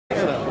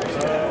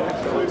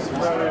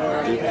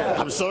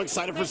I'm so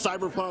excited for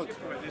CyberPunk.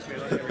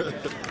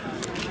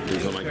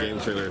 These are my game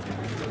trailer.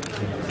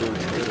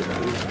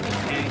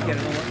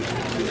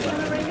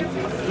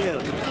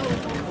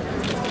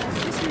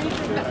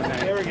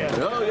 There we go.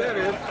 Oh yeah,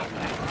 man.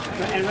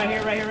 And right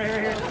here.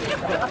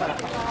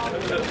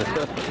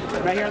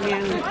 Right here on the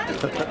end.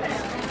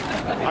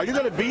 Are you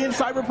gonna be in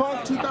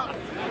CyberPunk 2000?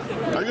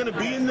 Are you gonna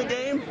be in the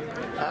game?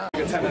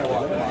 He's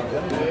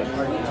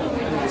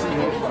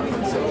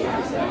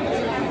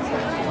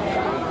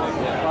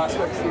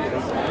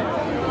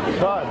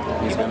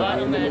gonna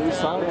be in the new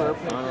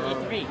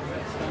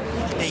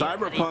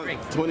CyberPunk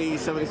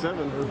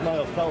 2077. There's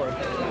Miles Teller.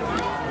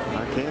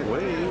 I can't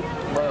wait.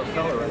 Miles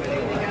Teller right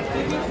here.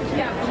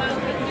 Yeah, Miles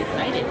is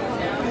excited.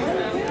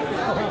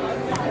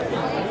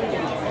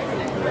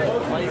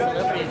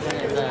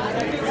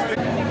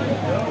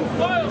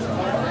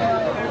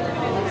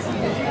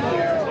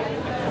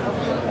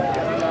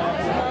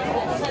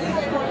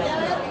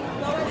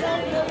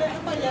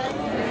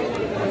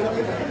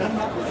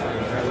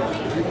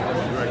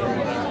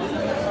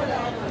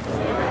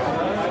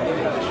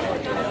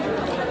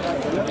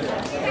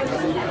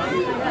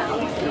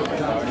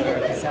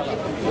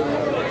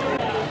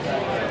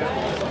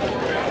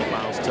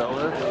 Miles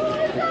Teller.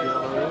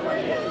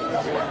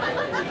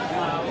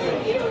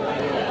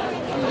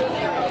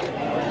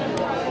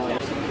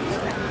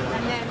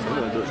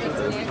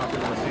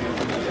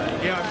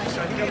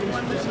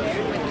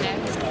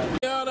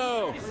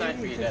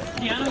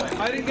 Keanu?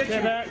 I didn't get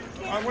you.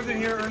 I wasn't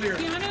here earlier.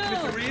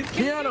 Mr. Reeves?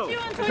 Keanu,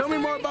 tell me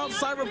more about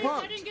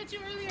CyberPunk. I didn't get you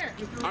earlier.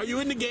 Are you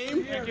in the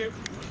game? Thank you.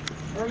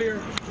 Earlier.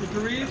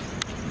 Mr. Reeves?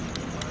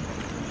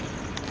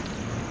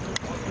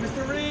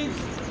 Mr. Reeves?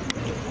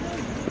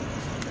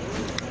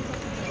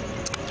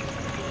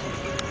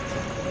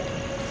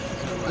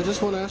 I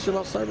just want to ask you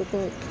about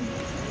CyberPunk.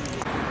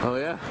 Oh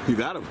yeah, you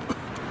got him.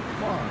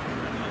 Come on.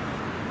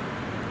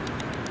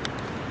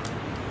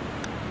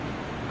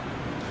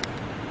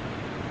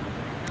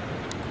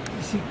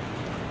 You see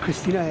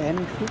Christina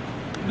Anderson?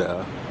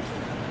 No.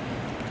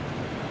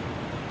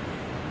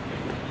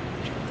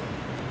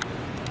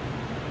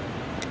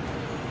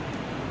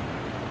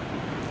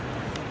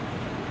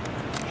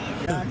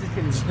 I'm just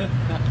kidding.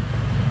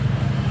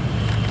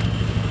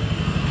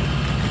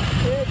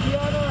 Hey,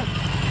 Keanu.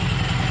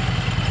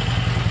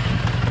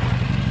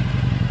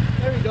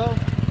 There we go.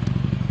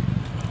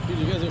 Dude,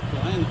 you guys are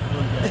flying.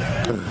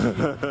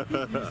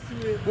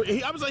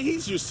 I was like,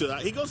 he's used to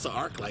that. He goes to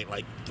ArcLight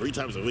like 3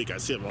 times a week. I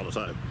see him all the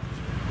time.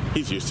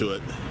 He's used to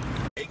it.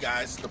 Hey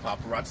guys, the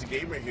Paparazzi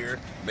Gamer here.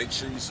 Make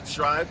sure you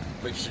subscribe.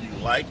 Make sure you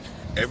like.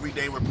 Every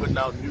day we're putting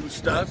out new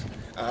stuff.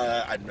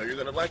 I know you're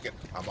gonna like it.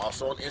 I'm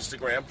also on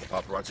Instagram, the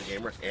Paparazzi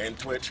Gamer, and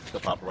Twitch, the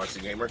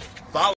Paparazzi Gamer. Follow.